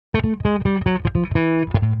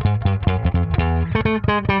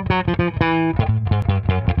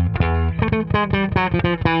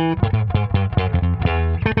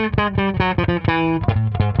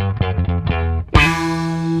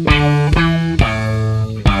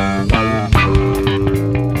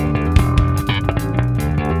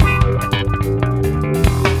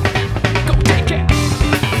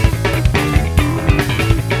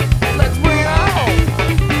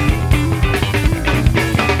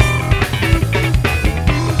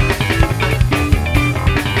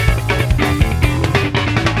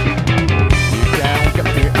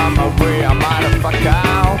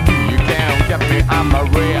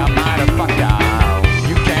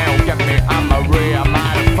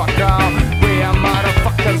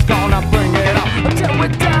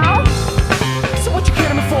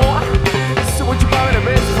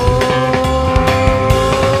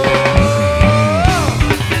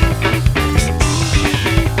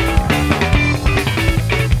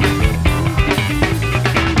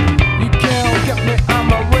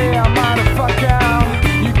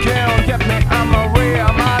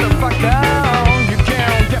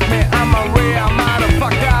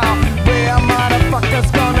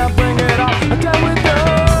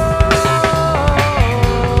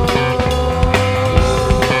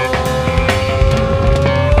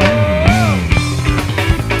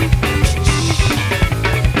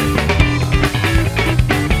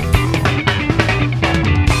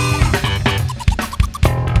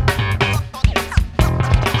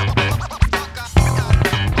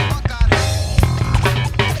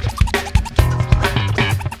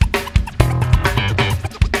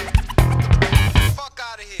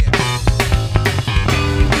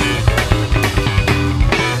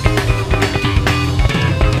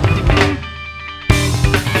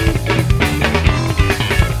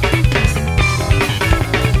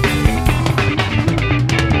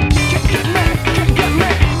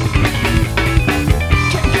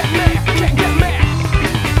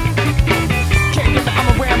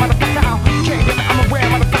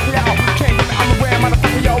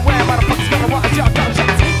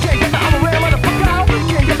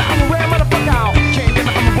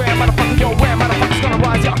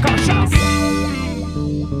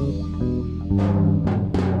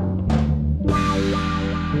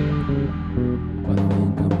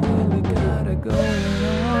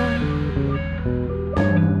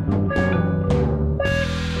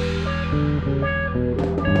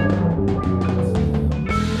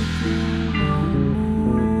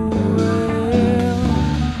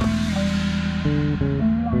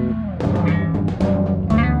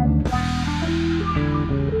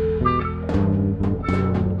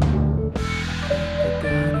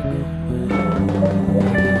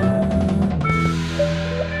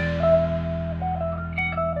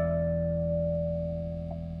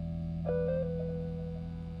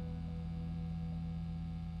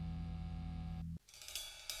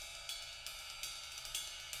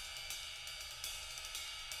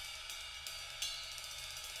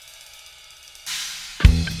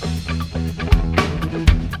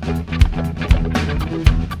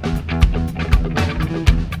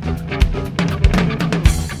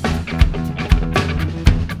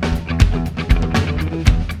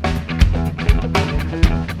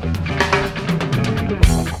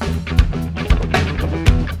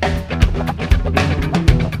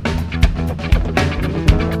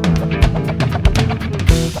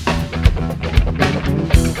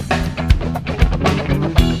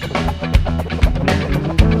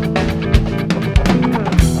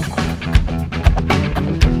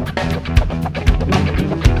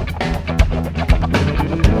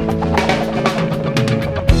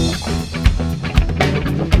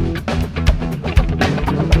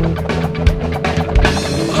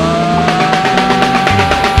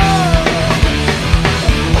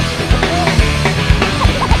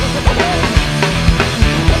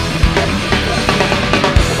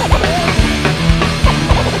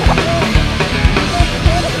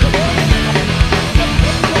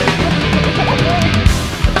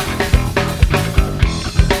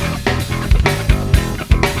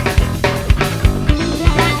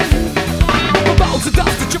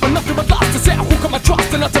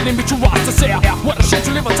telling me what to say. What a shame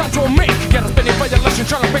to live a time to make. Get us spinning by your lesson,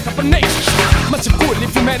 trying to break up a nation. Much of good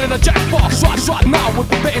if you made it a jackpot. Right now we're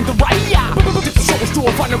preparing the right. If the show's to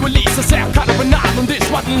a final release, I say I'm kind of an island, this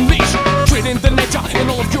one unleash. Treating the nature and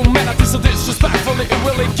all of humanity so disrespectfully, it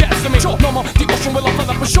really gets to me. Sure, no more, the ocean will flood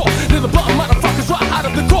up for sure. Little blood motherfuckers right out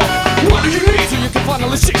of the core. What do you need so you can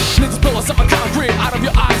finally see? Need to spill us up a concrete out of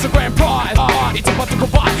your eyes, a grand prize. It's about to go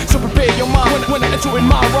by, so prepare your mind when I enter in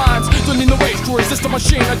my rhymes. Don't need no race to just a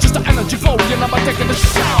machine, just an energy flow, and I'm taking the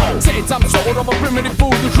show. Say it's I'm sort of a primitive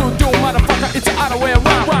fool, you could do, motherfucker, it's the other way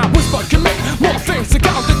around. Whisper can make more things to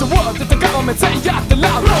count in the world that the government say out the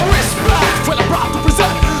loud. No respect, well I'm proud to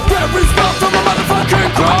present where is love from a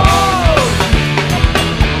motherfucking crowd.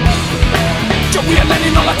 Joey and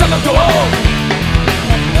Lenny non la tella d'oro.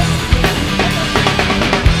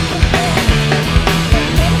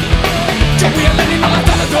 Joey and Lenny non la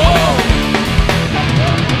tella d'oro.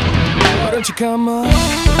 Why don't you come on?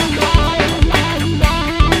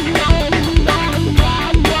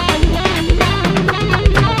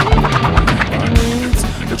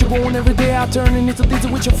 Every day I turn into this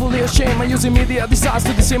which I'm fully ashamed. I'm using media decides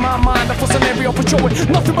to deceive my mind. I force an every open show it,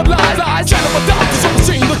 nothing but lies. Channel my doubts, I'm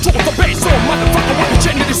seeing the truth, the base. So motherfucker, what the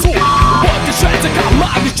chain in this fool. What the shreds, I got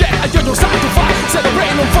mine, the jet. I got your side to fight, set the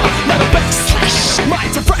rain on fire, let the back slash.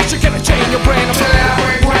 Minds are fresh, you can't change your brain. I'm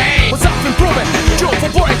telling what's up improving? Cure for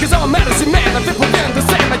boring, cause I'm a medicine man. I think we're getting the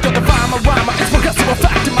same, like you're the rhyme, rhymer. It's progressive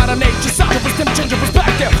effect, in matter nature, sound of wisdom, change your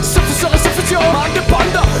perspective. Surface, your mind, the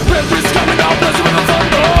ponder. Memories coming out, blessing with the thunder.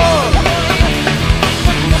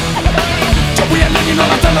 Non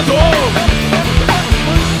la tella d'oro.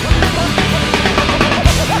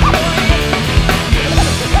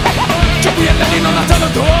 Joey e Lenny non la tella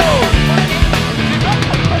d'oro.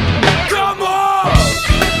 Come on!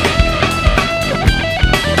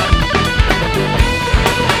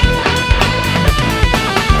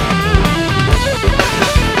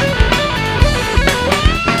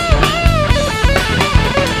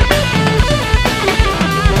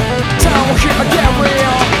 Down here I get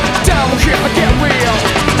real. Down here I get real.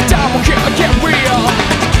 Down here I get real.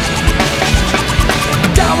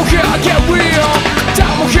 Down here I get real.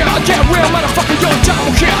 Down here I get real. Motherfucker, yo,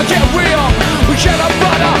 down here I get real. We get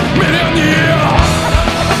about a million years.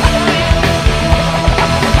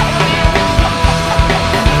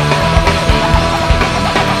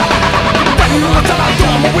 Lenny non la tella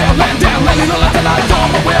d'oro, ma we'll land down. Lenny non la tella d'oro,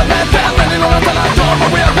 ma we'll land down. Lenny non la tella d'oro, ma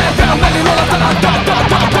we'll land down. Lenny non la tella d'oro.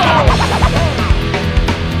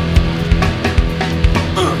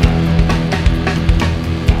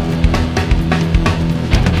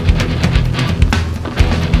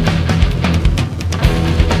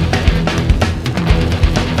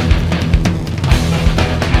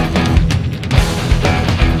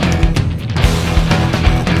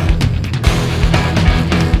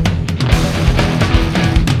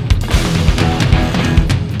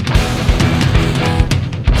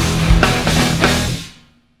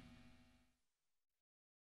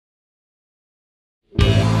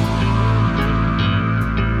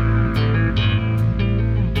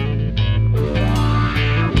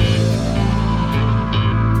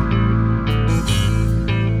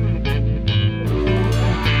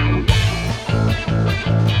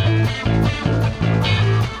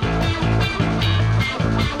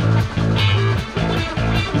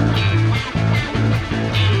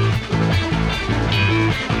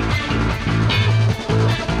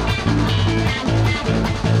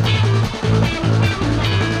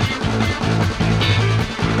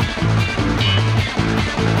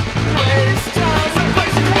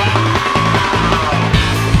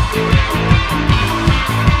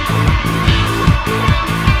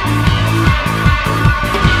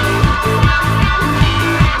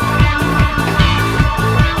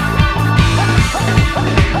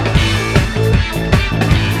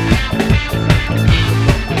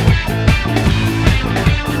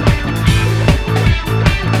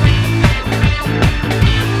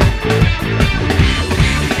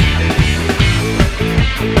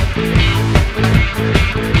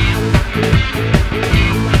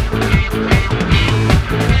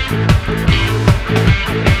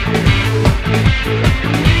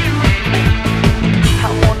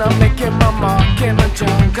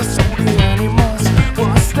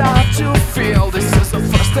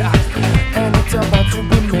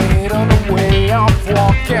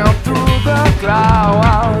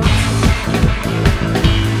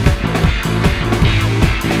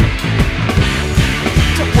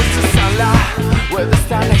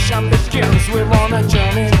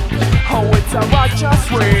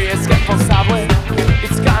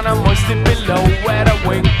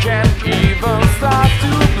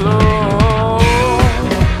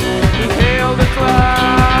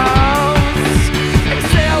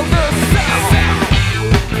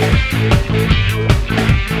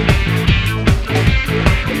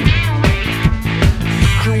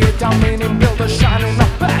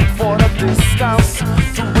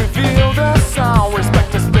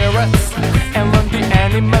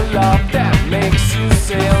 animal love that makes you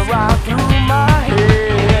sail round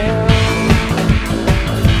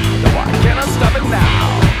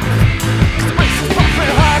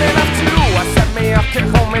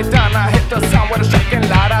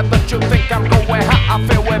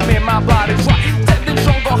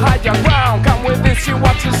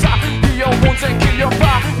what's inside. Heal your wounds and kill your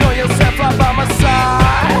pride. Know yourself right by my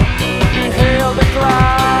side. Inhale the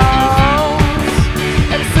clouds,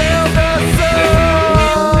 exhale the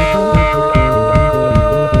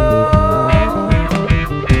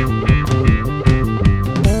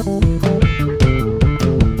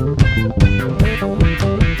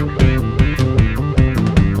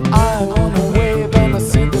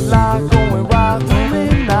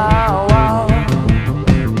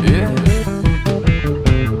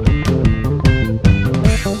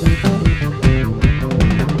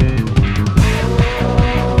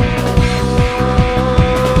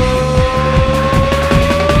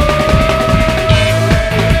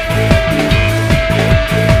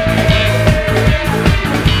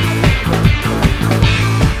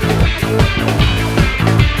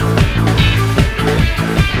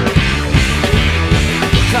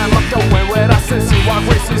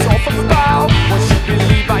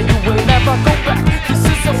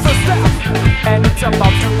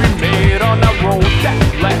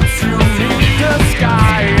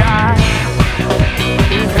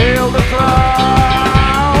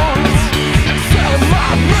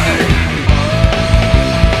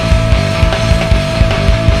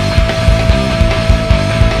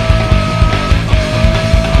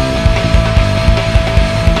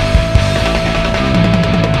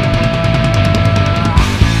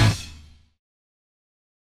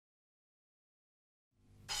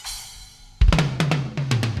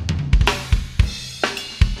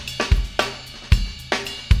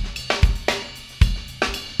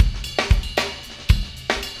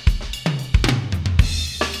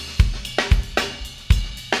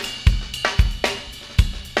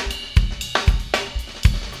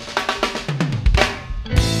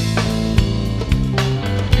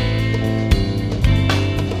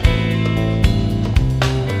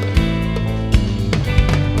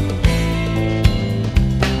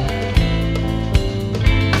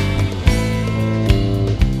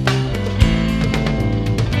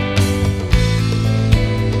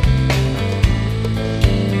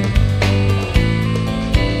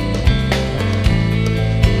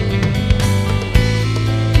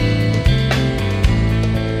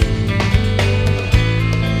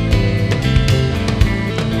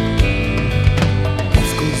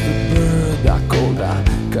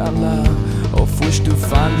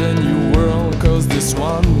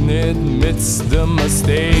the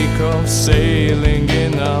mistake of sailing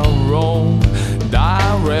in a wrong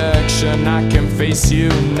direction. I can face you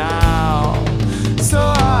now, so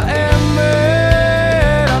I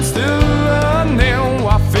admit I'm still learning.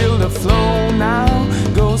 I feel the flow now,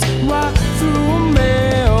 goes right through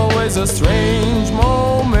me. Always a strange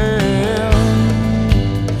moment,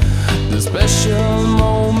 the special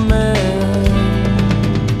moment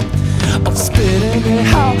of spitting it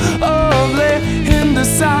out of in the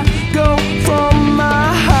side. Go from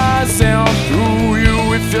my eyes and through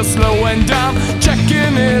you. If you're slowing down,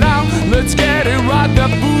 checking it out, let's get it right. The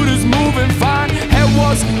boot is moving fine, head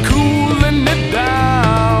was cooling it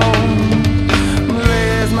down.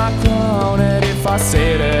 Blaze my crown, and if I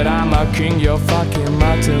say that I'm a king, you're fucking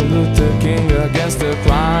Martin Luther King against the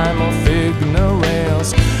crime of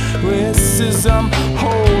ignorance. Racism,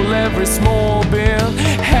 whole every small bit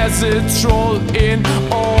has its role in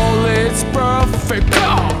all its perfect.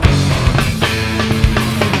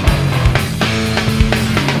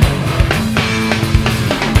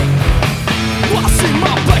 I see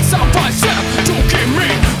my place, I'm right there to give me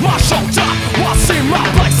my shoulder. I see my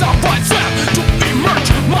place, I'm right there to emerge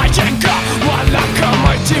my anger. Like a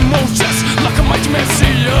mighty Moses, like a mighty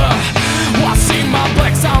Messiah. I see my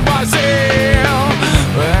place, I'm right there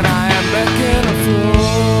when I am back in the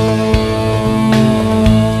floor.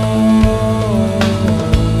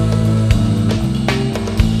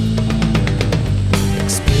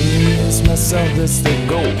 Experience myself, that's the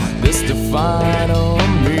goal, that's the final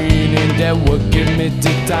meaning that will give me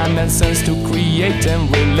the time and sense to create and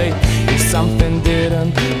relate. If something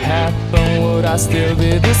didn't happen, would I still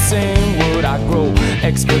be the same? Would I grow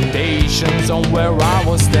expectations on where I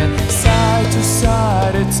was then? Side to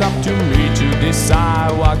side, it's up to me to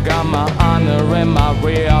decide. I got my honor and my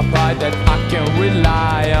real pride that I can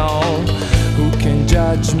rely on. Who can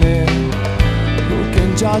judge me? Who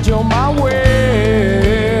can judge on my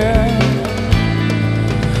way?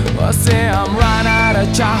 I say I'm right out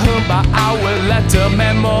of childhood, but I will let the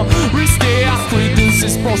memory stay. Our credence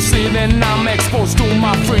is proceeding, I'm exposed to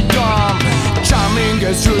my freedom. Charming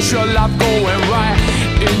as usual, I'm going right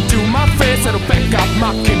into my face. It'll pick up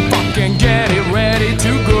my king fucking get it ready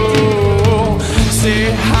to go.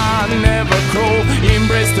 Stay high, never cold.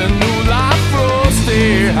 Embrace the new life flow.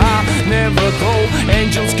 Stay high, never cold.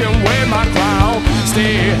 Angels can wear my crown.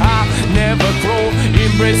 Stay high, never grow.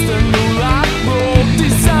 Embrace the new life flow.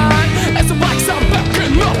 Design as a wax I'm back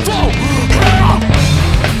in the flow.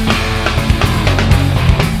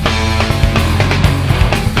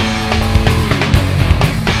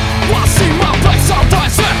 I see my place on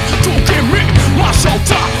rising to give me my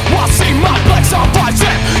shelter. I see my place on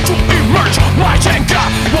rising to emerge my anger.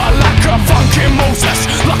 Well, like a funky Moses,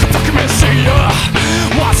 like a fucking Messiah.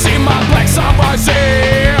 I see my place on rising,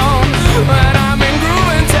 and I'm in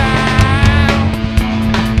grooving time.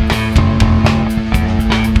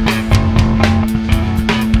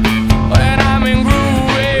 And I'm in grooving.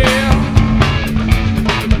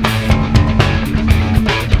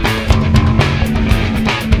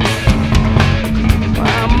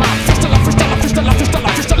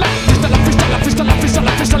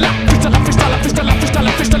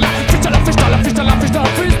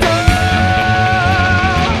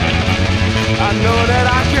 I know that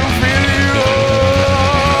I can feel you.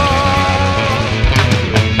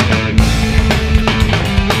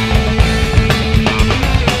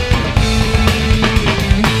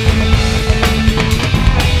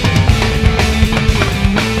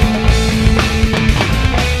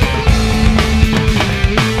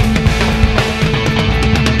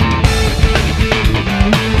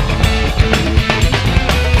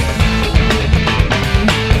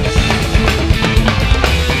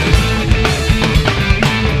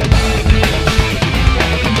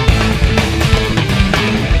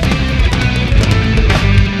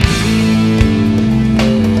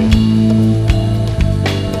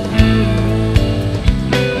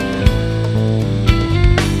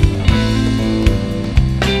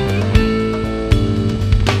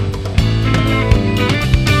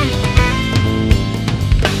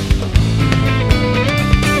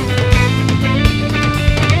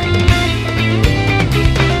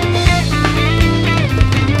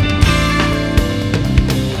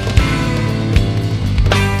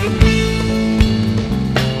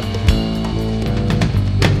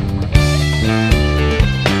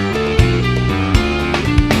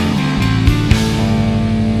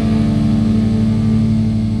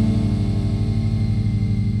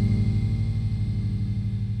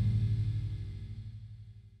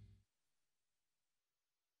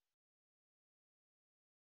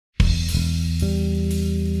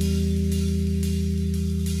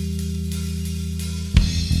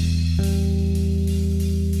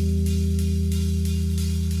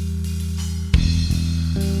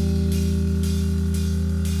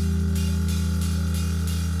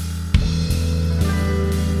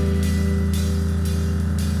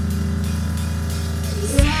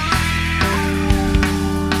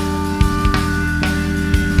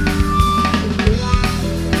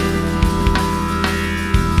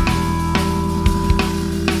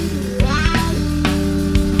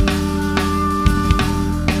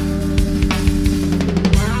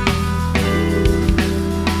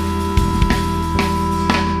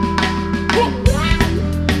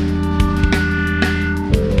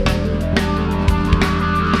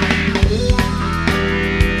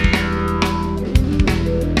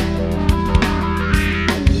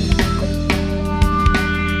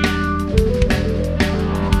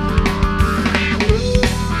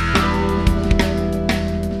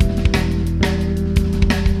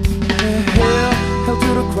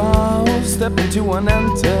 Step into an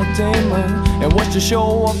entertainment and watch the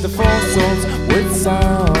show of the four souls with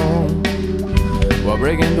sound. While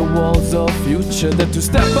breaking the walls of future, that to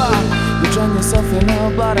step up, you drown yourself in our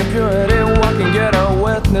blood and purity. One can get a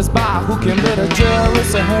witness by who can be the jury.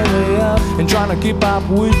 So hurry up and trying to keep up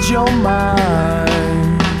with your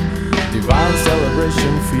mind. Divine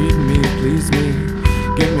celebration, feed me, please me,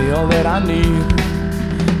 give me all that I need.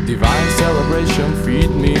 Divine celebration, feed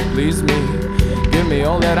me, please me, give me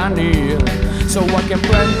all that I need. So I can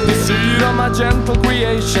plant the seed of my gentle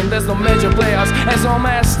creation. There's no major players, as no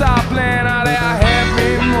man stop playing. Are there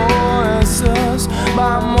happy voices,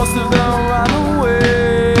 but most of them run away.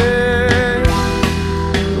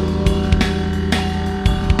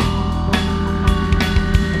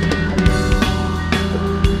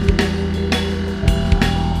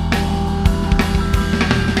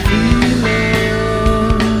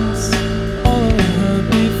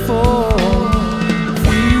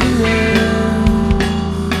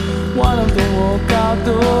 One of them walk out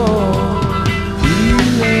door.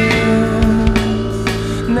 Feelings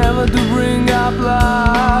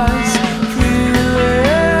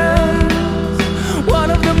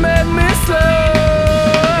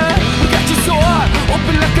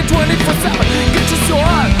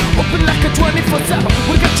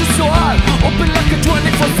open like a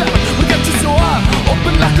 24/7. We got you so hot,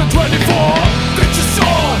 open like a 24. Get your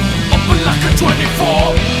soul, open like a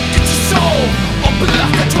 24. Get your soul, open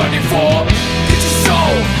like a 24. Get your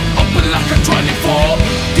soul, open like a 24.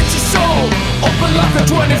 Get your soul, open like a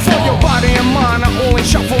 24. Your body and mind are only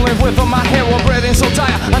shuffling with my hair were breathing so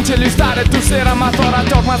tired until you started to sit on my thought. I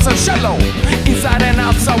talk myself shallow, inside and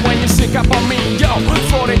outside when you sneak up on me, yo.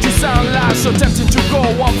 Floating to sound loud, so tempting to go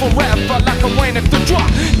on forever like a rain after drop.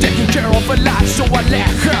 Taking care of a life, so I let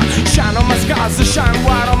her shine on my scars and shine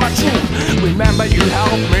right on my truth. Remember you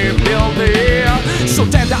helped me build it, so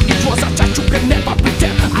then that it was a touch you can never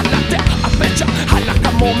pretend. I like that, I betcha, I like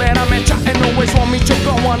a moment I met ya, and always want me to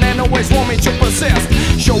go on and always want me to persist.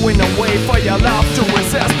 Showing a way for your love to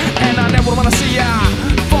resist, and I never wanna see ya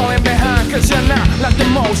falling behind, cause you're not like the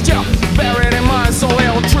most, yeah. Buried in my soul,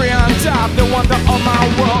 little tree on top, the wonder of my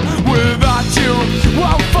world. Without you,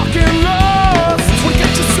 well, I'm fucking lost. We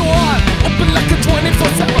got you so hot, open like a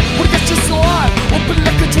 24/7. We got you so hot, open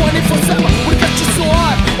like a 24/7. We got you so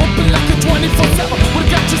hot, open like a 24/7. We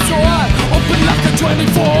got you so hot, open like a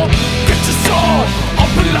 24. Get your soul,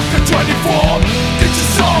 open like a 24. Get your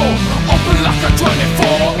soul, open like a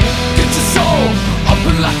 24. Get your soul,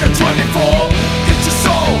 open like a 24. Get your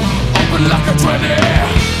soul, open like a 20.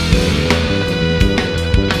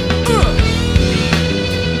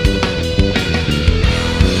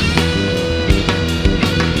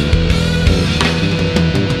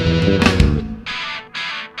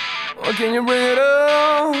 What can you bring it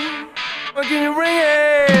up? What can you bring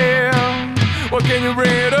it? What can you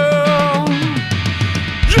bring it up?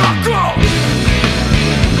 Yeah, go!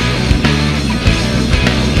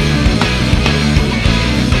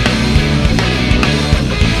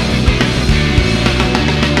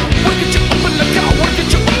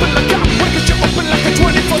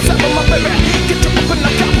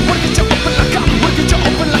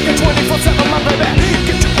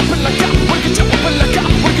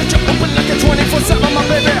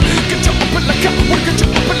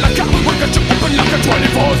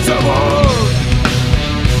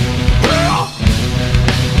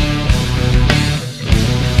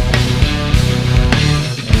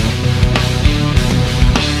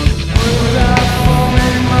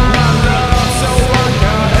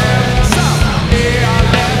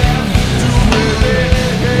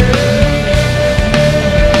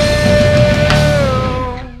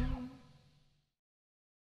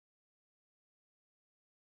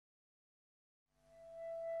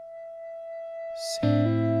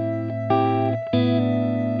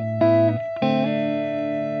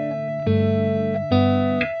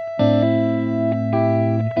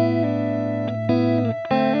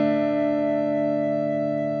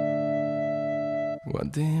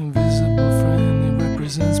 What the invisible friend, he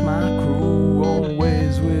represents my crew.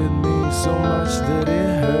 Always with me, so much that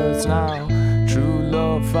it hurts now. True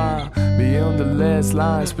love fire, beyond the last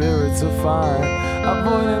line, spirits are fine.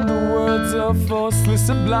 Avoiding the words of falsely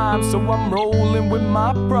sublime, so I'm rolling with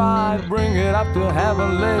my pride. Bring it up to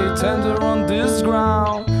heaven, lay tender on this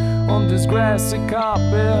ground. On this grassy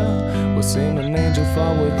carpet, we'll sing an angel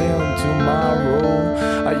far within tomorrow.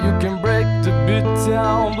 You can break the beat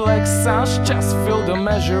down, black sounds just feel the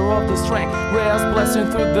measure of the strength. Rays blessing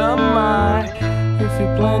through the mind. If you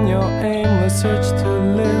plan your aimless search to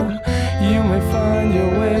live, you may find your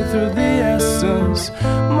way through the essence.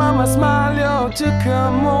 Mama smile, yo, took a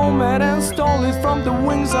moment and stole it from the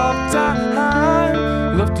wings of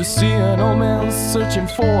time. Love to see an old man searching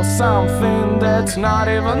for something that's not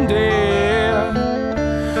even there.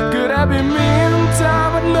 Could I be me in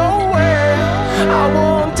time, but no way. I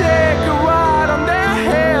won't take a ride on that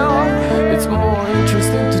hill. It's more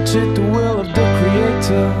interesting to check the will of the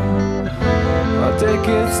creator. I'll take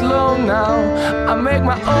it slow now, I make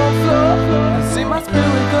my own flow. I see my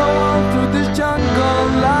spirit go on through this jungle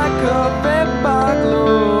like a vapor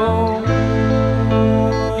glow.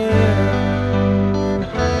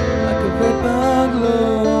 Like a vapor glow.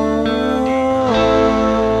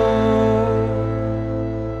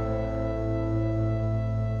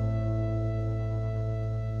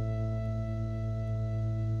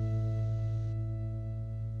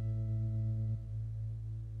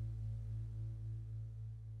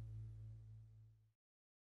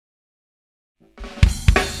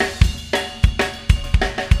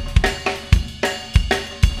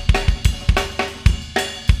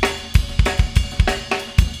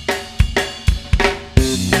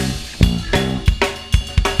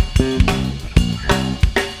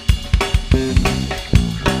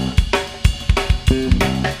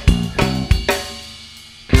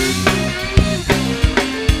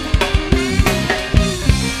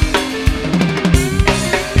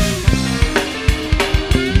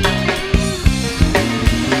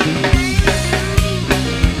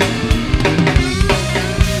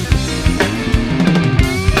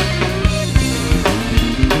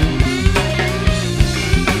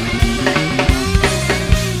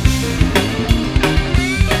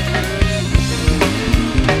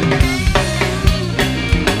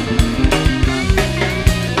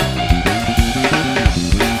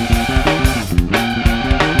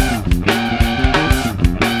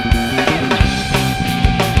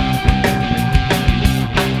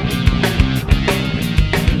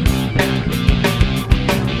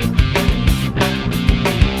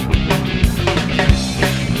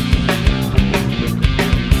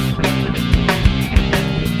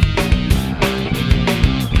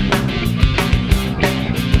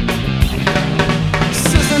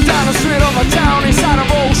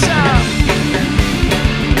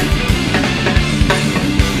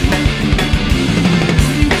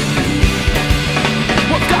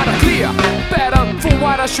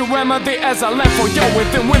 I should remedy as I left for you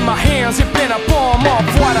within with my hands. You've been a form of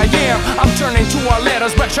what I am. I'm turning to our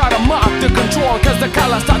letters, but try to mock the control, cause the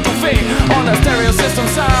colors start to fade on the stereo system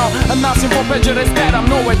sound. I'm not for prejudice that I'm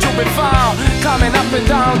nowhere to be found. Coming up and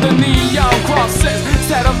down the neon crosses,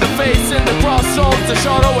 set of the face in the crossroads to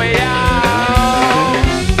show the way out.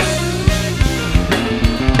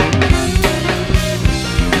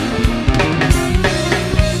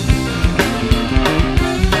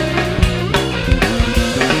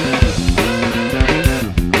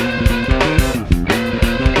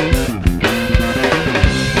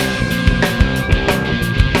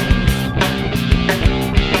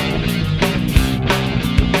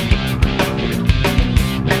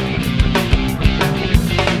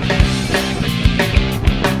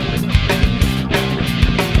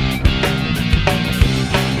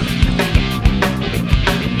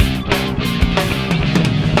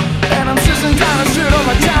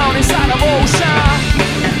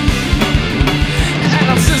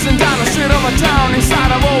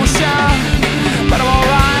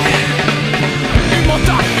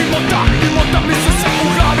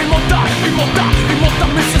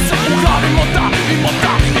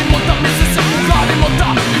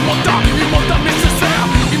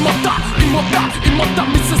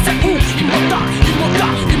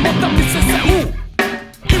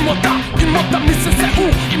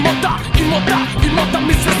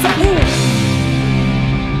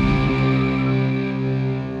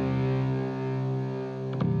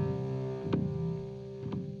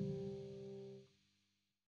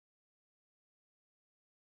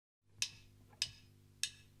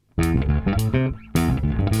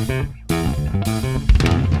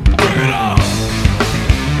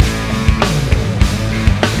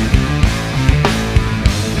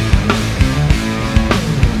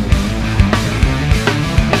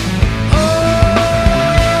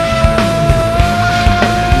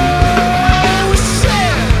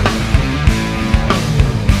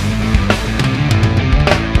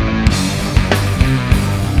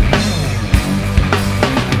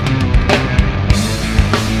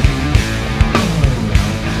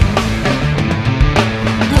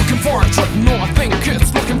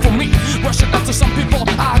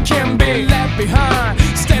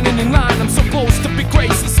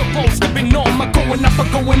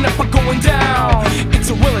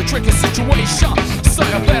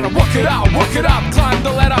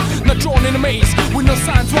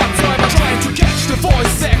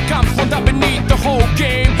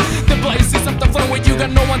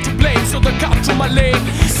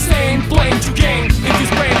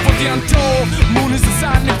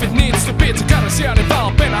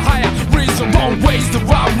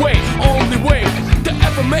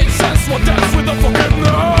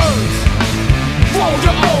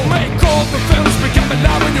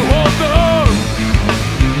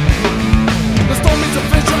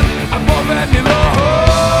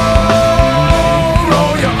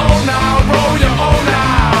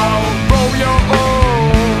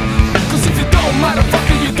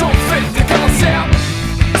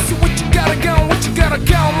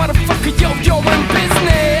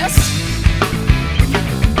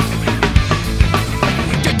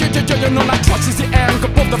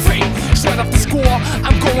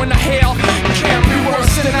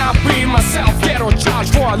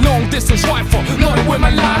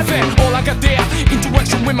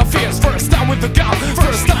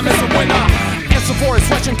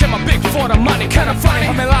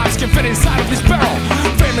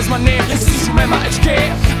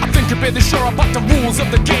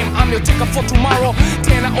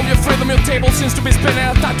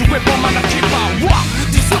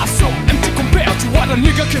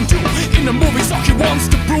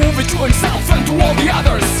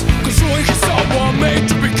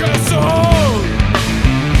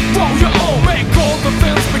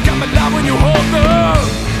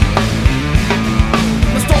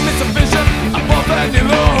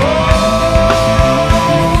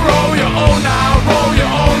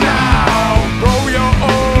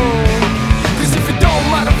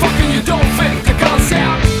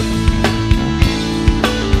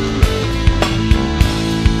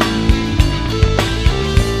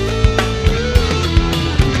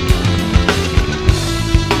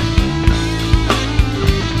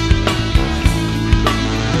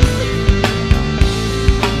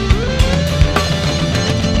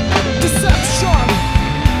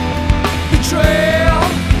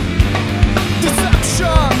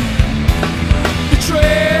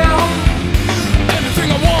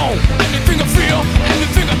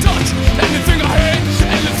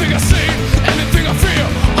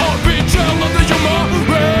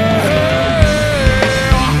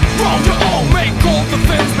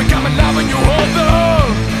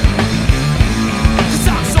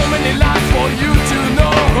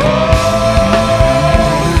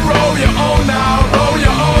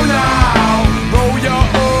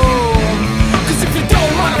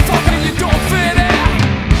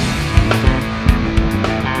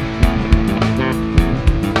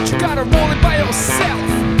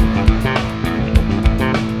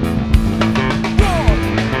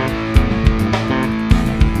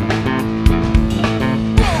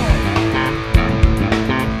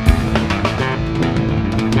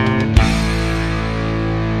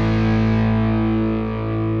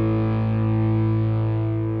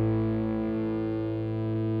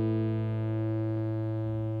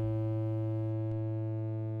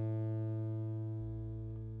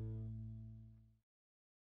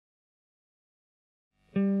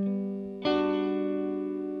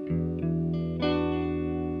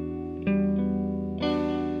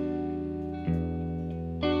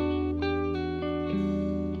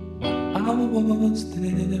 was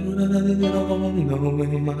there alone,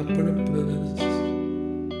 knowing my purpose.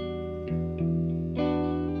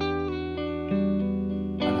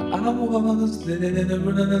 I was there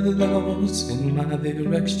alone, in my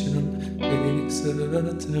direction takes a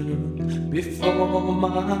turn before my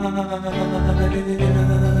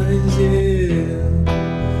eyes, yeah.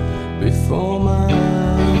 Before my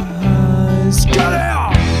eyes. Get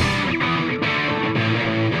out!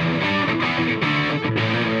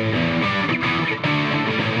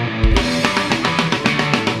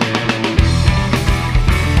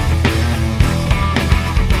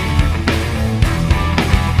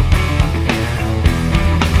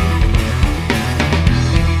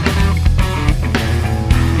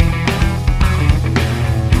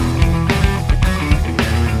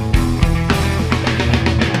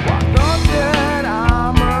 That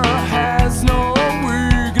armor has no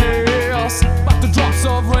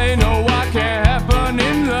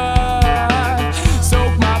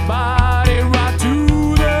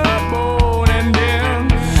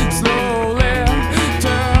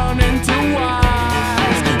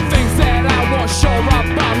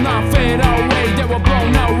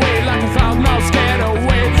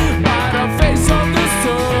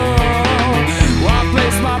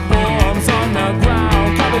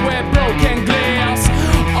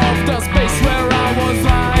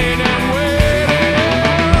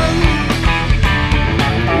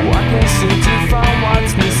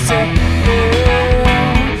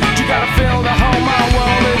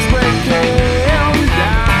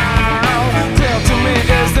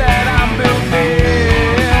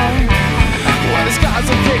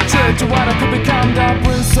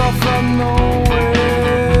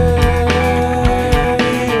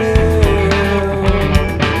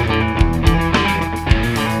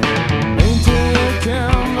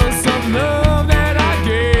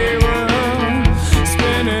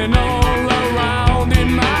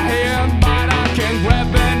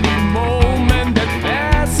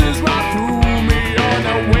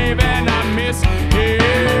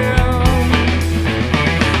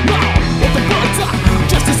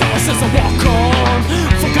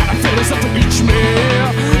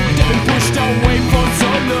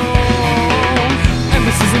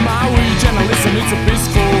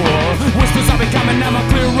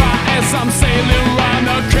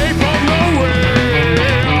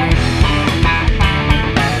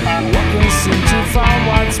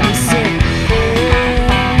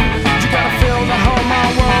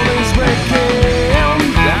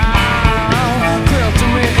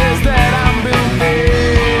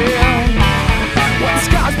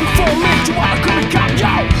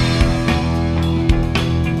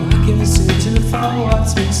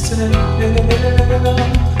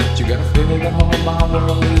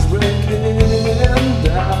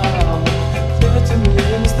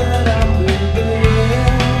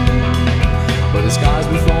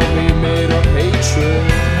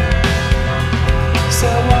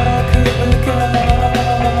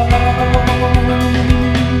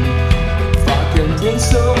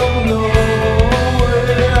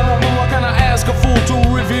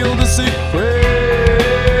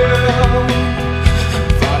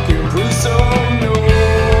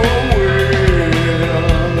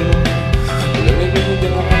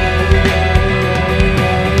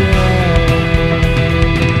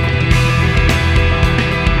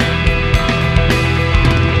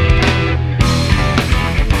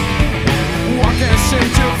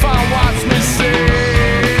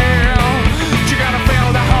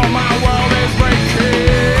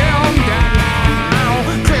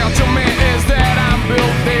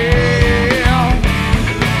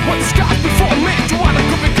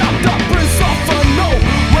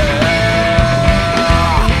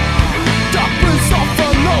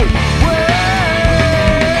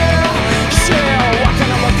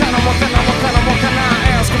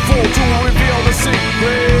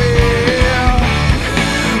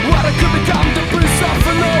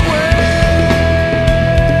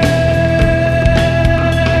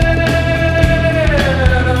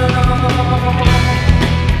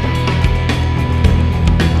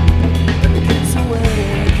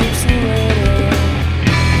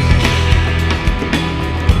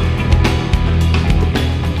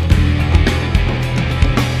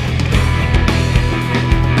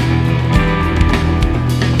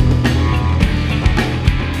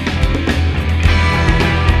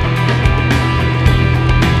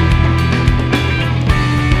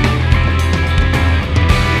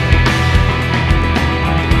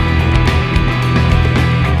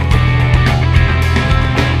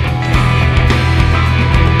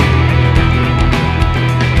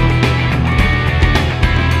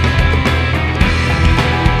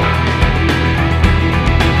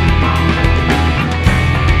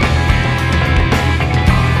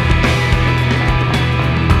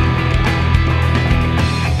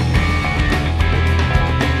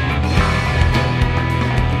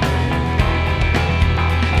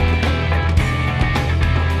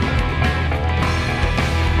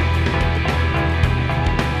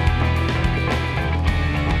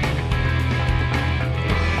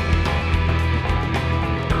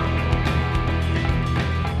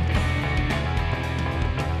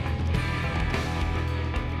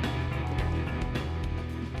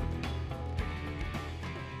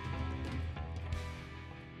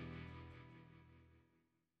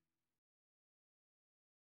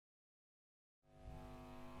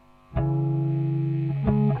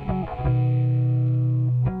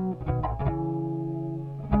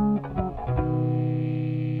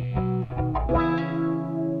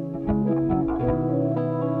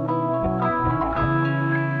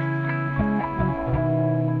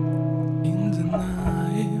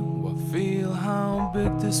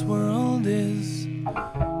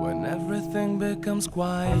becomes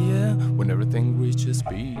quiet when everything reaches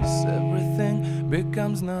peace. Everything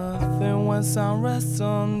becomes nothing when sun rests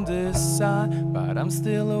on this side. But I'm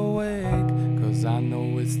still awake, cause I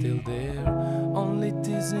know it's still there, only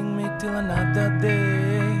teasing me till another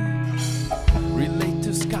day. Relate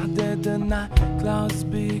to sky that the night clouds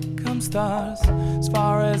become stars. As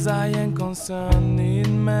far as I am concerned, it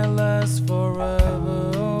may last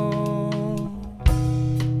forever.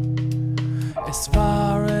 As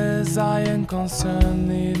far as I am concerned,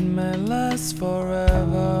 it may last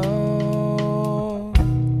forever.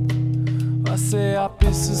 I say our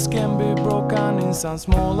pieces can be broken in some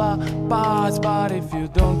smaller parts, but if you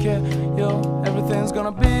don't care, yo, everything's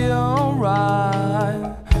gonna be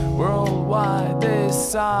alright. Worldwide,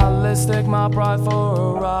 this side, let's take my pride for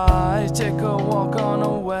a ride. Take a walk on the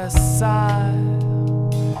west side.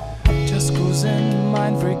 Just cruising,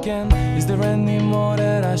 mind freaking. Is there any more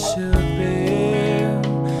that I should be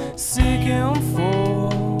seeking for?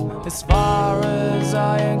 As far as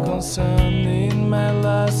I am concerned, it may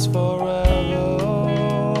last forever.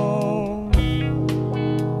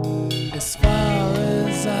 As far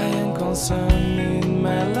as I am concerned, it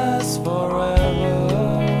may last forever.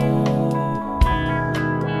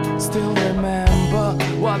 Still remember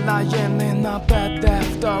while lying in a bed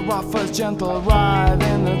after our first gentle ride,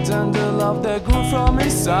 in the tender love that grew from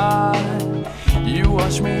inside. You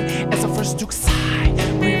watched me as I first took sight,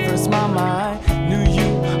 reversed my mind. Knew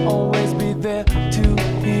you always be there to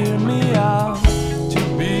hear me out, to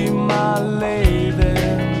be my lady,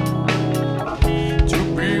 to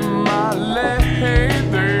be my lady.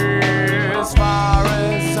 As far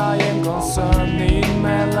as I am concerned, it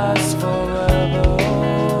may last forever.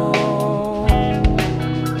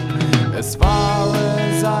 As far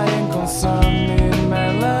as I am concerned, it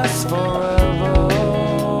may last forever.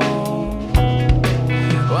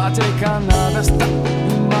 I take another step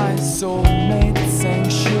in my soulmate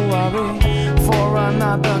sanctuary for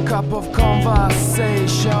another cup of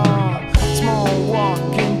conversation. Small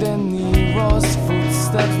walk in the nearest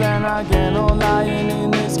footsteps, then again all lying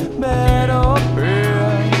in his bed of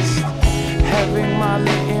rest. Having my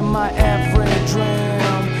lee in my every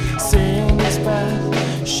dream, seeing his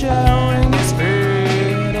path, sharing his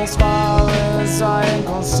fate. As far as I am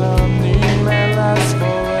concerned, it may last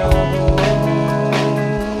forever.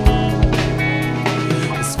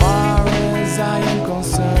 As far as I am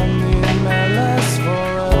concerned, it may last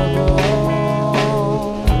forever.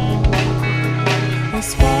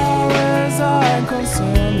 As far as I am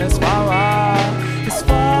concerned, as far as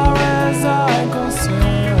I am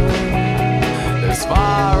concerned, as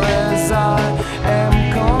far as I am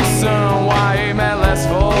concerned, why it may last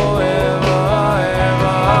forever,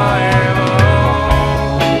 ever, ever.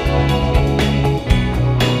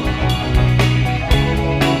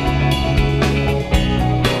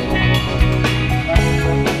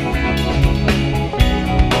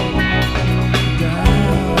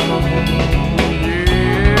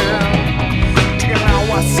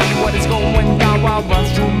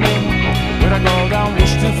 Runs through me when I go down,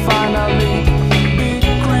 wish to finally be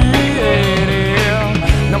creative.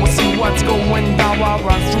 Now I see what's going down, what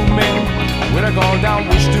runs through me when I go down,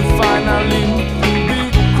 wish to finally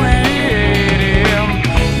be creative.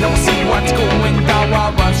 Now I see what's going down,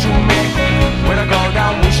 what runs through me when I go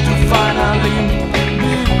down, wish to finally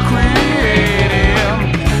be creative.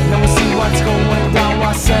 Now I see what's going down,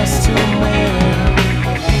 what says to me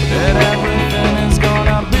that everything is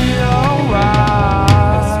gonna be alright.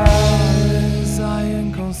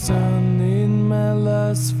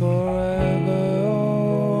 Forever.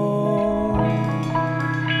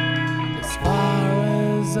 As far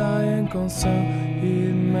as I am concerned,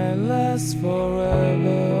 it may last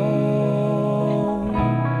forever.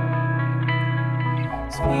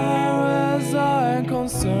 As far as I am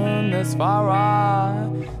concerned, as far as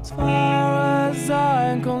I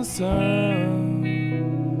am concerned,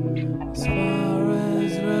 as far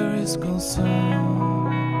as where is concerned.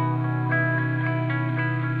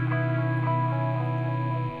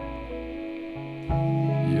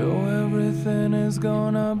 Everything is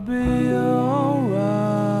gonna be alright.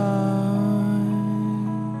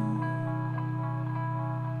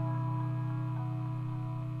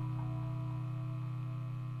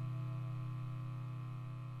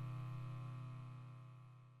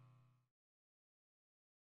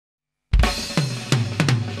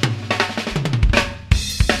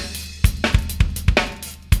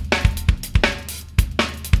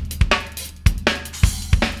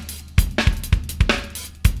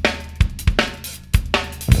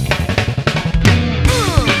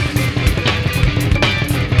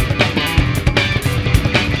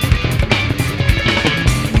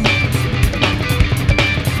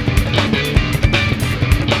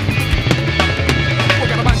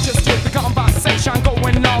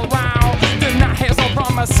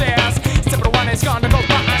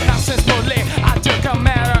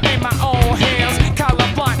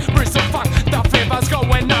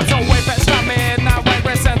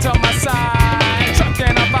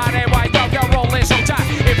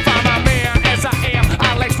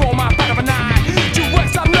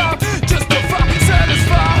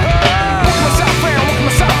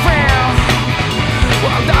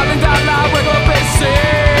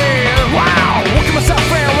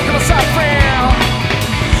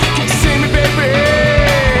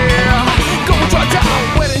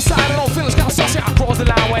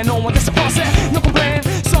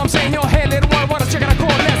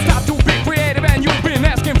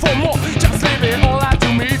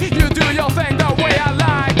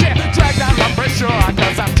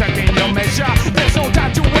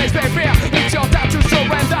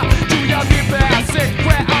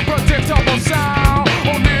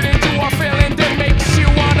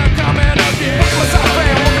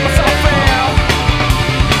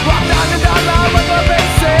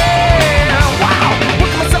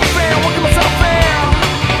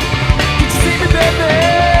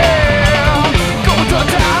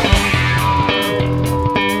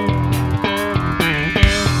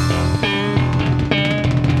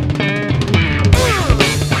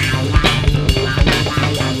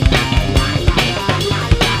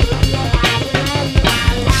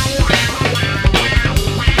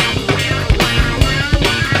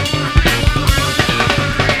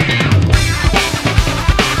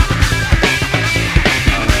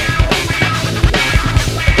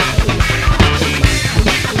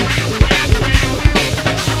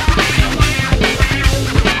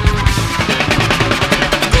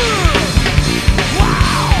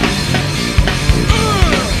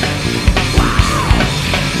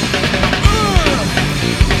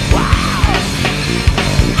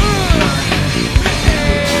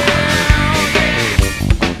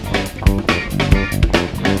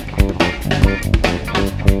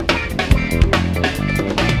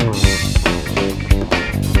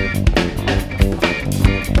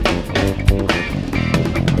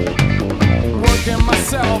 Working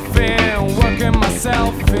myself in, working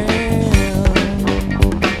myself in.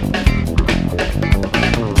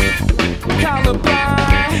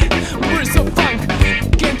 Colorblind, we're so funk.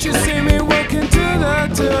 Can't you see me working to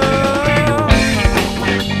the tune?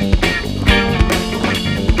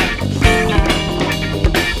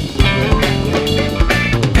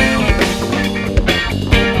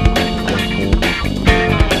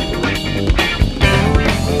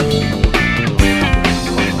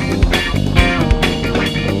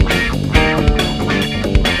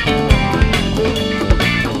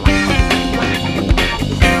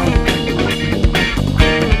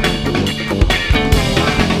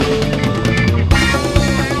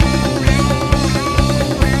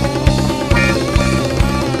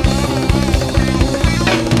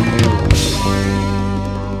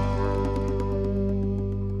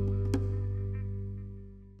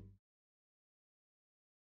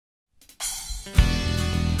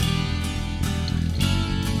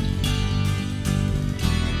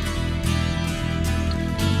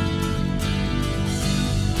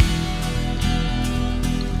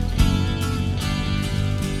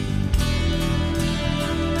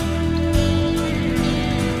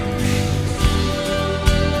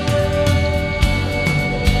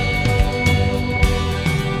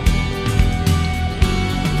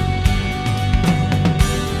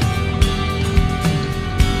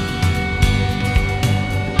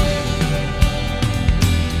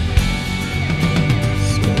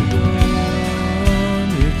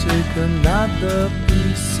 Another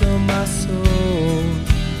piece of my soul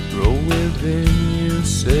grow within you.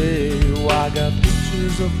 Say, oh, I got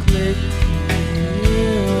pictures of clay in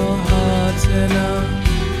your hearts, and I'll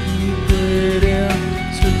keep waiting,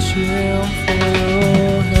 searching for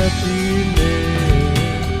your happiness.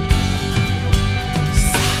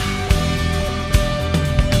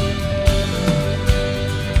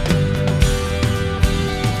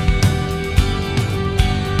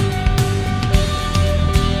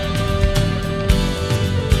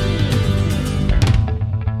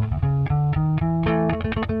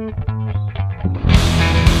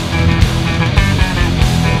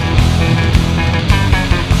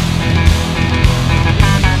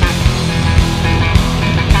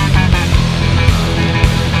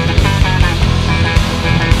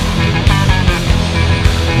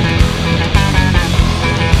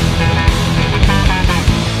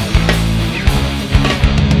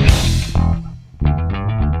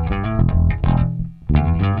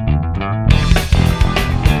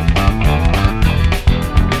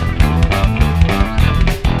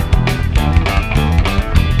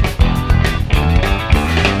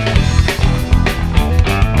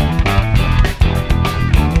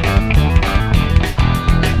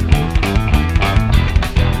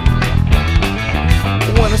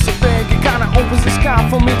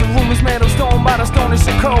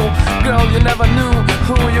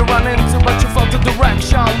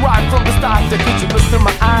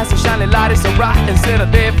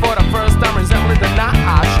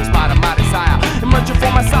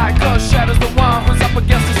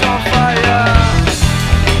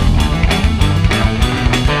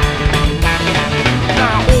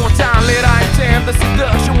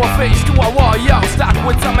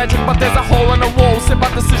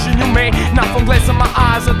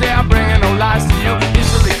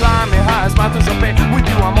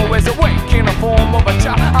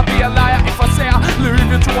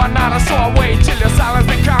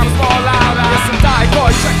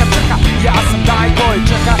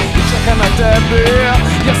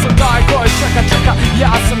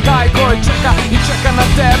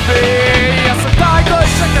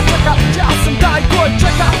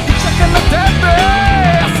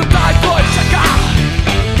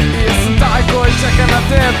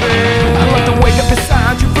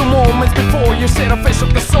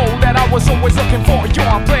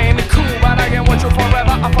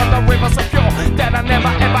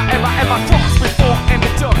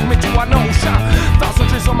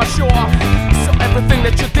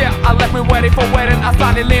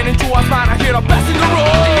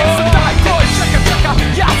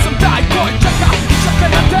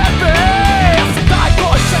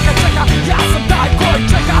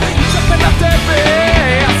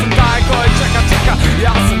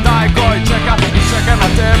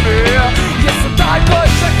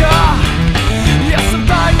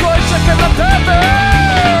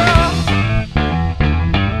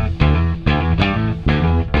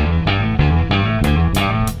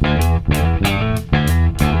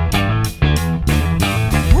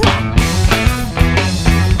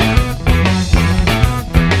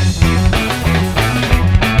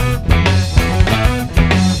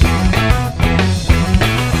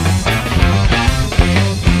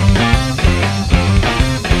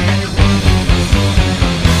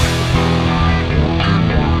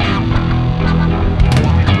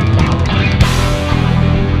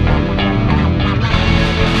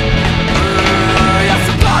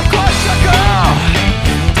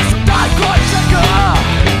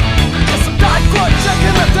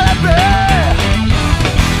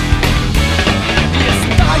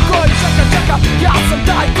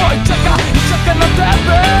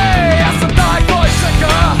 tebe. Ja sam taj koji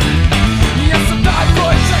čeka, ja sam taj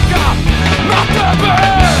koji čeka na tebe.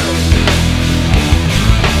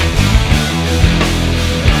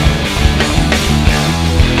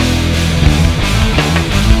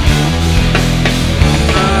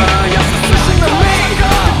 Ja sam slušaj na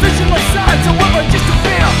mega, vision my sides, however I used to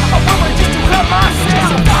feel, however I used to hurt myself. Ja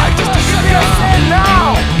sam taj just to give me a say now.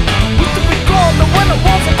 Used to be cold, and when the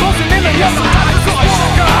walls are closing in, ja sam taj koji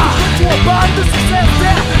čeka to abide the success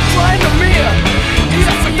that trying to mirror.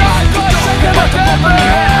 Ja sam taj koji čeka na tebe.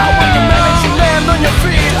 When you manage to land on your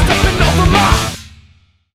feet, stepping over my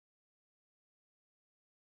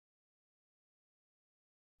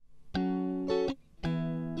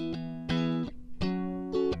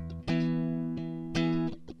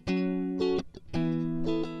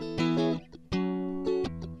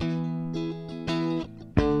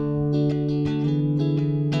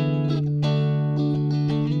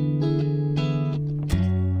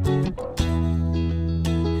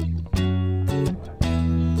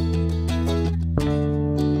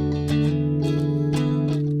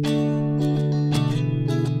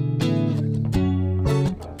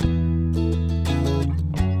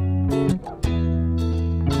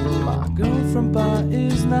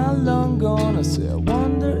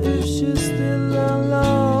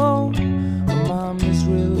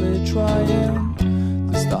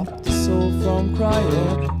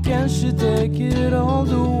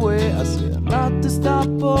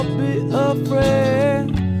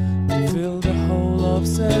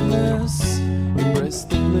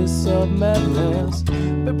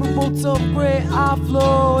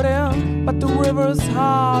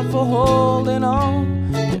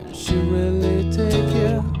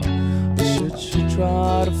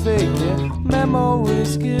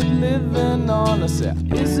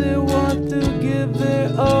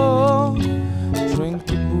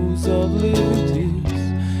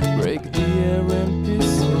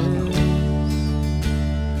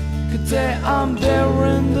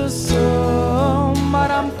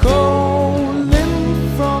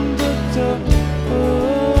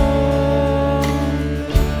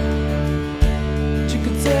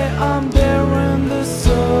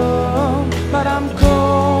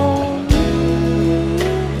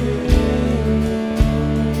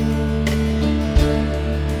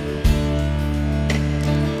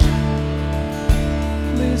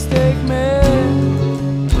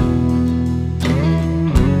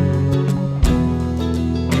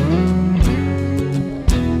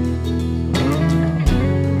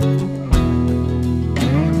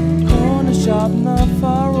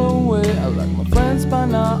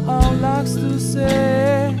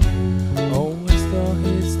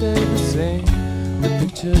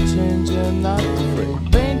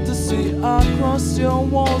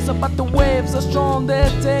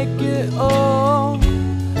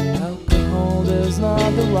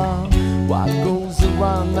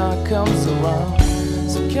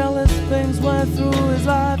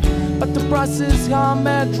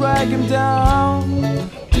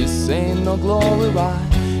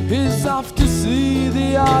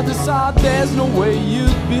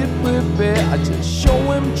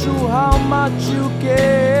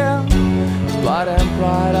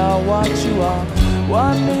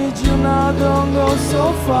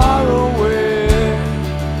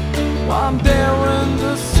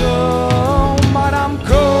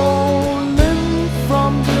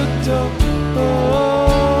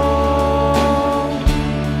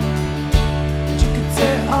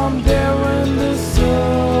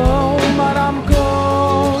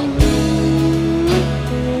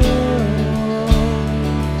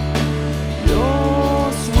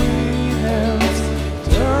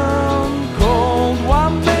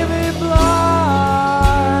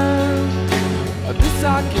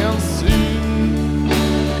I can see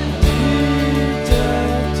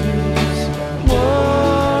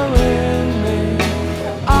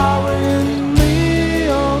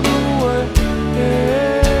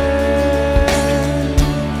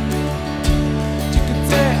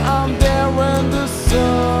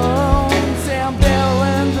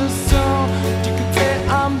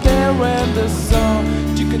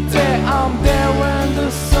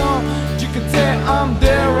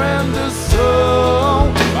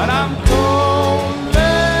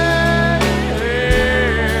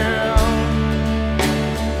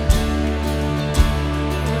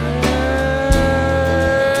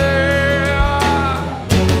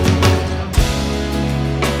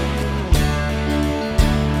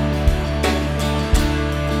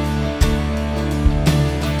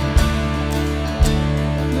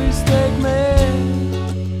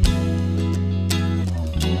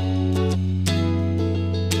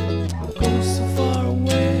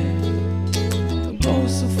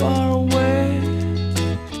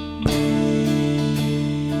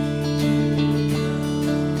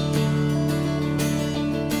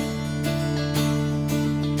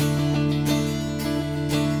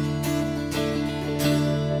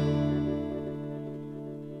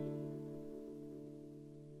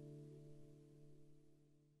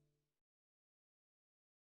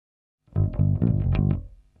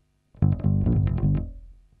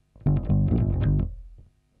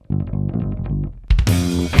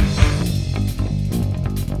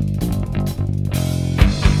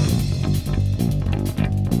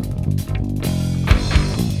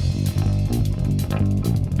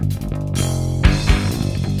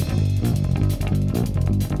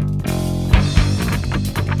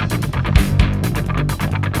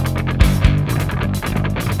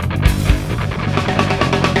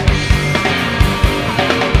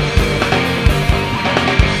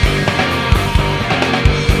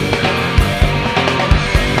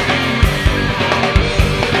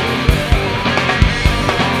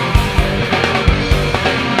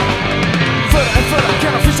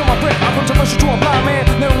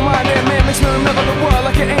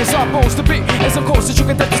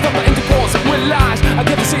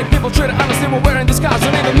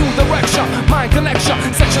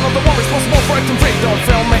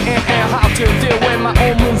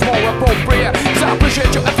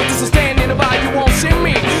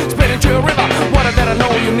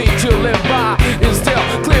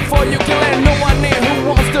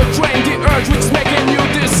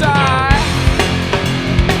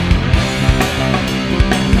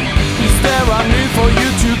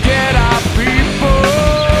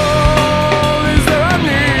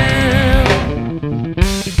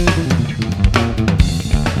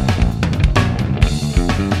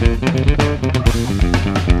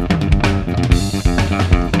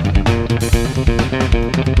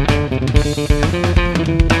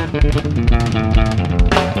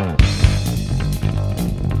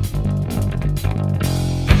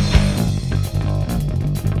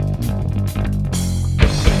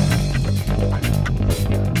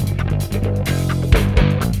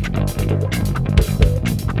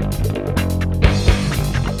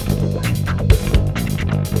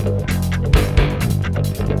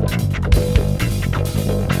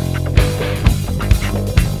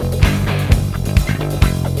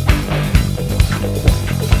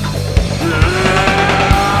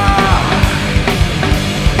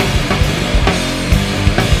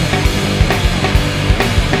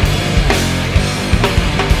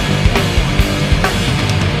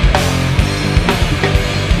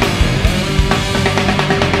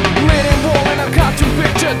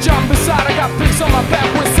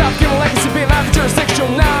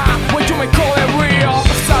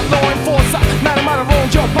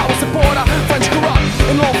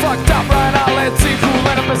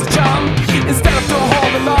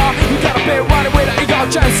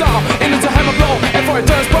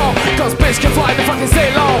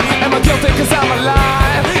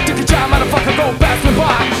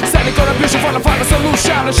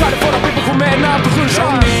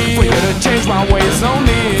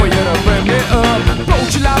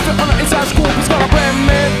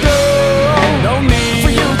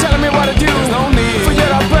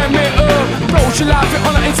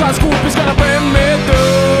laughing on the inside scoop is gonna bring me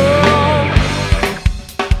down.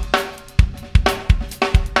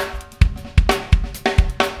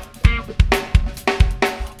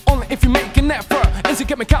 Only if you make an effort, and you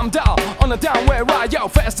get me calm down on the down where I yell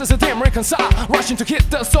fast as a damn reconcile. Rushing to hit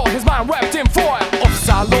the store, his mind wrapped in foil.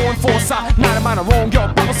 Officer, law enforcer, not a man wrong, your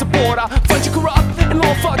power supporter. Find you corrupt and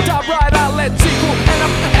all fucked up, right? I'll let you go end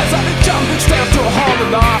up as I jump straight up to a harder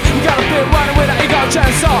law. You gotta be running with an ego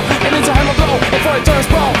chance off, and into hammer blow before it turns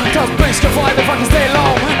pro. Cause bricks can fly, the fucking stay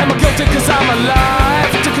low. Am I guilty cause I'm alive?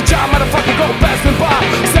 Took a job, motherfucker, go past me by.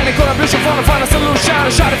 Standing collaboration for the final solution.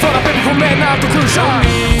 A shot it for the people who made now the conclusion.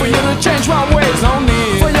 For you to change my ways, no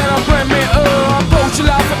need. For you to bring me up. Approach your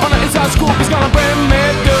life on the inside scoop is gonna bring me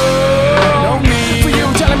down. No need. For you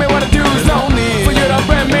telling me what to do is no need. For you to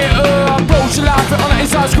bring me up. Approach your life on the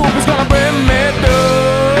inside scoop is gonna bring me down.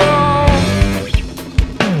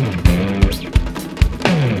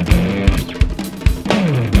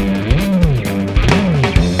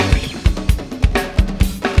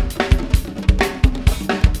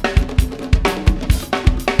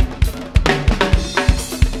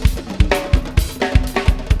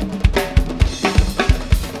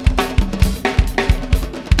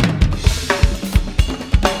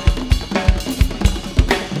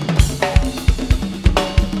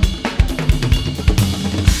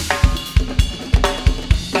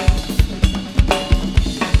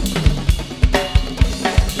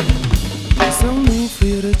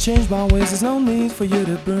 Change my ways, there's no need for you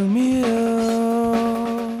to bring me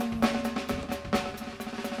up.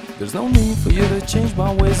 There's no need for you to change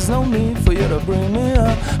my ways, there's no need for you to bring me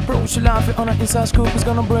up. Approach your life on an inside scoop is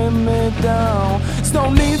gonna bring me down. There's no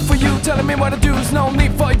need for you telling me what to do, there's no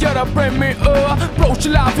need for you to bring me up. Approach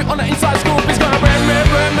your life on an inside scoop is gonna bring me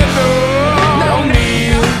down. No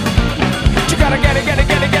need. You gotta get it, get it,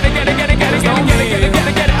 get it, get it, get it, get it, get it, get it, get it, get it, get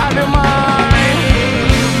it, get it out of your mind.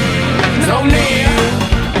 No need.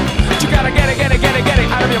 You gotta get it, get it, get it, get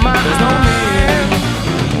it out of your mind. There's no need.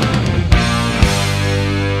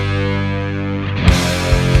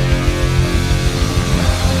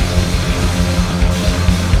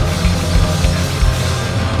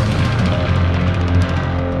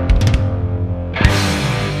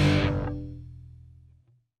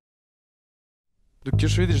 Dok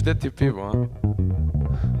još vidiš gde ti je pivo, a?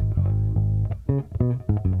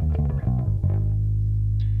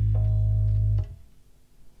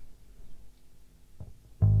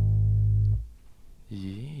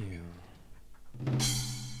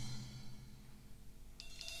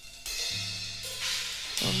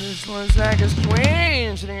 This looks like a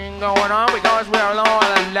strange thing going on because we're all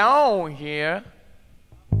alone here.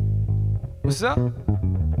 What's up?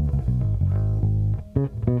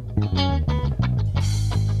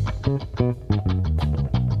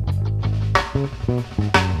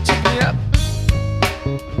 Check me up.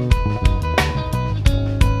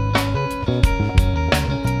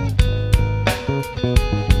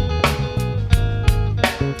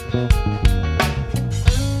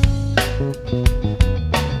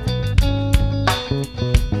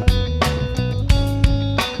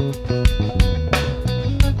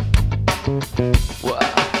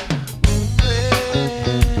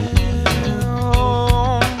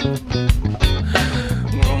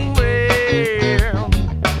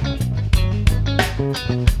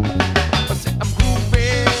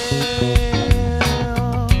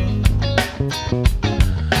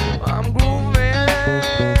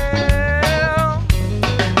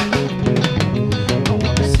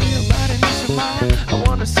 I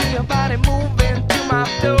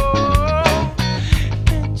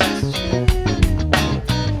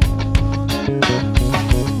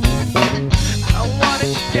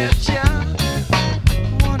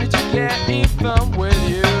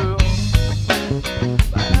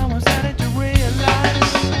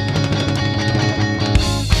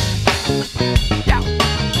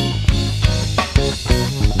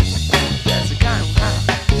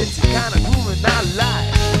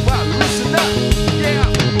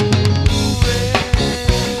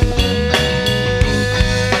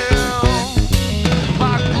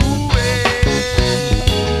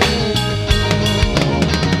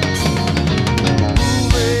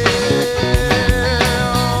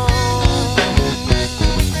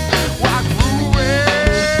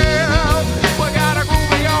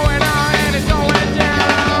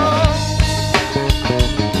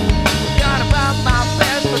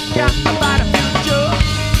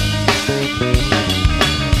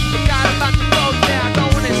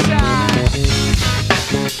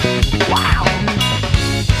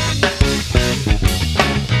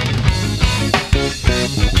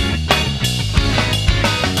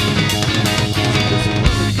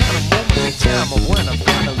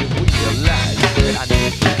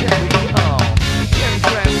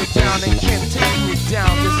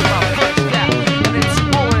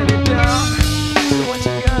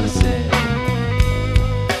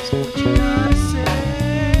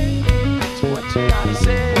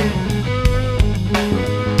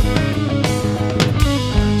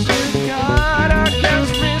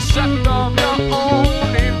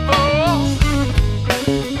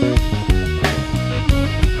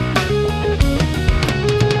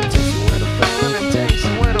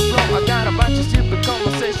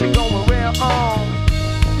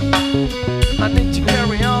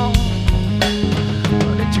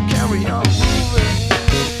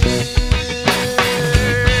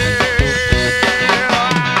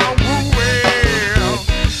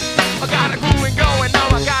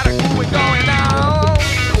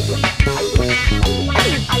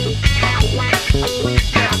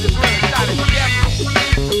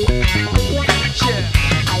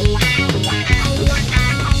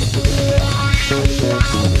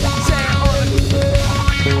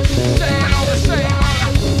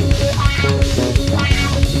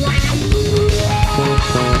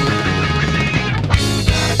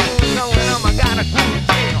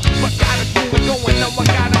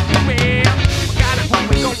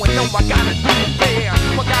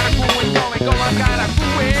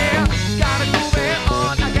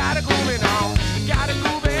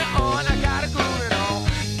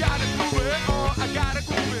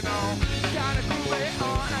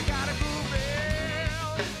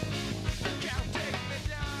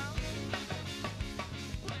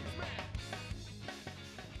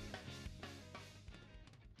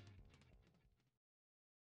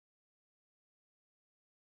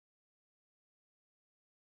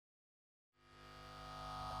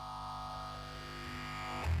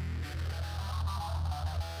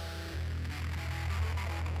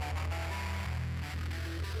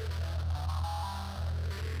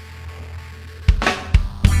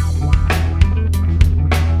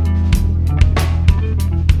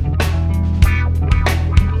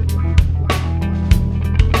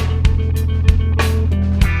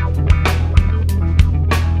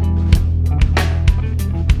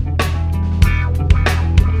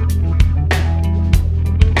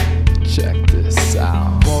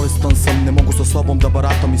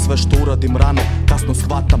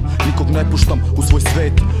nikog ne puštam u svoj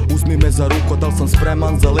svet. Uzmi me za ruku, da li sam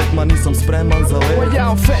spreman za let? Ma nisam spreman za let. Well,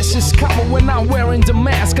 y'all fascists coming when I'm wearing the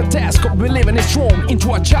mask. A task of believing it's thrown into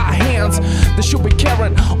our child hands. They should be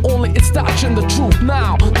caring, only it's touching the truth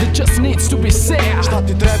now. That just needs to be said. Šta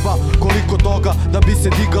ti treba, koliko toga da bi se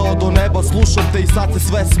digao do neba? Slušam te i sad se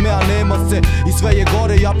sve sme, a nema se. I sve je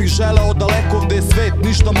gore, ja bih želeo daleko gde je svet.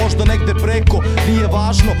 Ništa možda negde preko, nije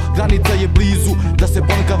važno, granica je blizu. Da se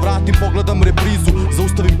ponekad vratim, pogledam reprizu,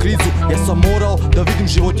 zaustavim krizu. Ja sam morao da vidim,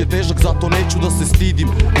 život je težak, zato neću da se stidim,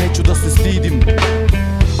 neću da se stidim.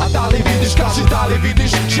 A da li vidiš, kaži da li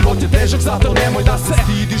vidiš, život je težak, zato nemoj da se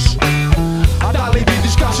stidiš. A da li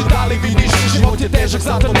vidiš, kaži da li vidiš, život je težak,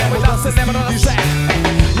 zato nemoj da se stidiš.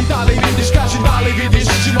 I da li vidiš, kaži da li vidiš,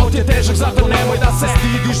 život je težak, zato nemoj da se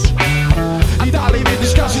stidiš. I da li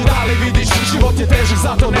vidiš, kaži da li vidiš, život je težak,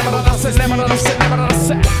 zato nemoj da se stidiš.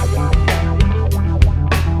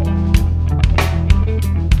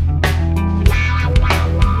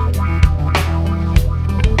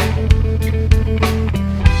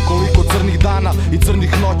 I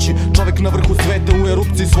crnih noći, čovek na vrhu sveta u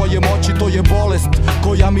erupciji svoje moći. To je bolest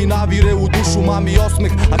koja mi navire u dušu, mami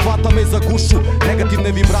osmeh, a hvata me za gušu.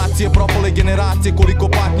 Negativne vibracije, propale generacije, koliko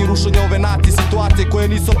patnji, rušenja ove nacije, situacije koje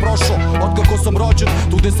nisam prošao. Otkako sam rođen,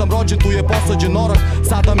 tu gde sam rođen, tu je posađen orak.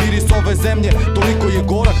 Sada miris ove zemlje, toliko je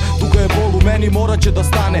gorak. Tuga je bol u meni, morat će da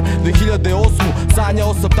stane. 2008.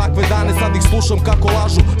 sanjao sam takve dane, sad ih slušam kako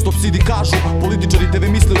lažu. Stop sidi kažu, političari, TV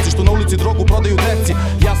mislioci što na ulici drogu prodaju deci.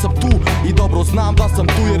 Ja sam tu i dobro znam da sam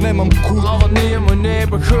tu jer nemam kud. Ovo nije moj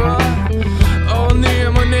neighborhood, ovo nije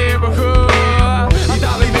moj neighborhood. I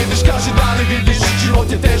da li vidiš, kaži da li vidiš,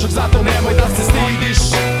 život je težak, zato nemoj da se stidiš.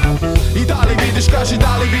 I da li vidiš, kaži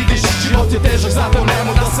da li vidiš, život je težak, zato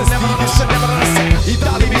nemoj da se stidiš. I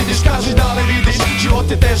da li vidiš, kaži da li vidiš,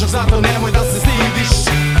 život je težak, zato nemoj da se stidiš.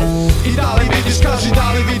 I da li vidiš, kaži da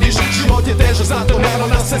li vidiš, život je težak, zato nemoj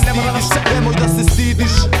da se stidiš.